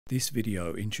This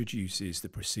video introduces the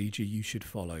procedure you should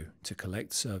follow to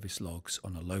collect service logs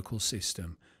on a local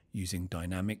system using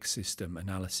Dynamic System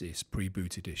Analysis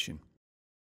Preboot Edition.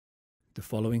 The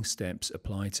following steps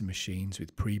apply to machines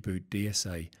with Preboot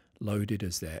DSA loaded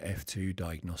as their F2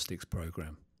 Diagnostics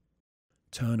program.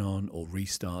 Turn on or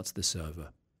restart the server.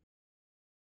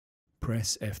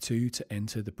 Press F2 to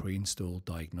enter the pre-installed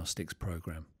diagnostics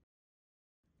program.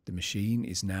 The machine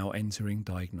is now entering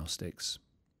diagnostics.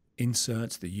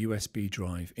 Insert the USB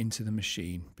drive into the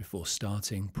machine before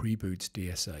starting Preboot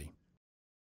DSA.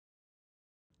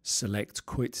 Select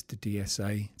Quit the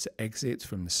DSA to exit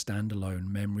from the standalone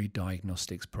memory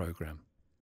diagnostics program.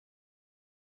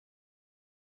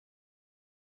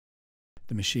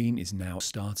 The machine is now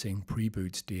starting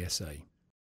Preboot DSA.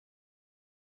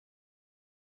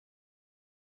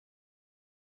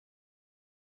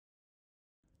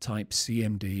 Type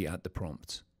CMD at the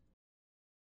prompt.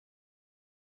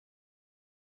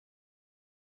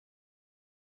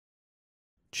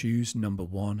 Choose number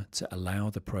 1 to allow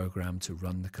the program to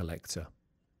run the collector.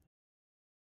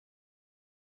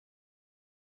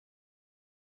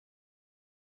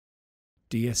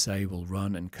 DSA will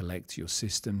run and collect your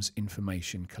system's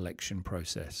information collection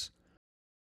process.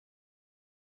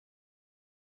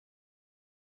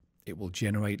 It will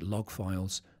generate log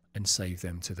files and save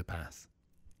them to the path.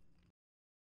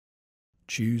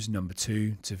 Choose number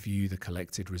 2 to view the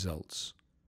collected results.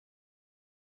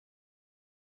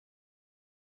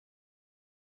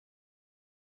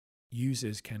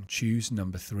 Users can choose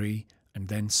number 3 and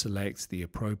then select the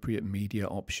appropriate media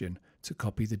option to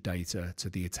copy the data to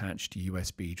the attached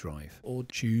USB drive, or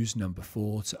choose number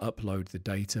 4 to upload the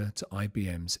data to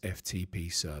IBM's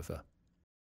FTP server.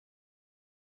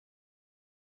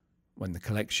 When the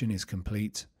collection is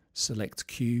complete, select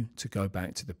Q to go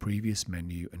back to the previous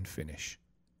menu and finish.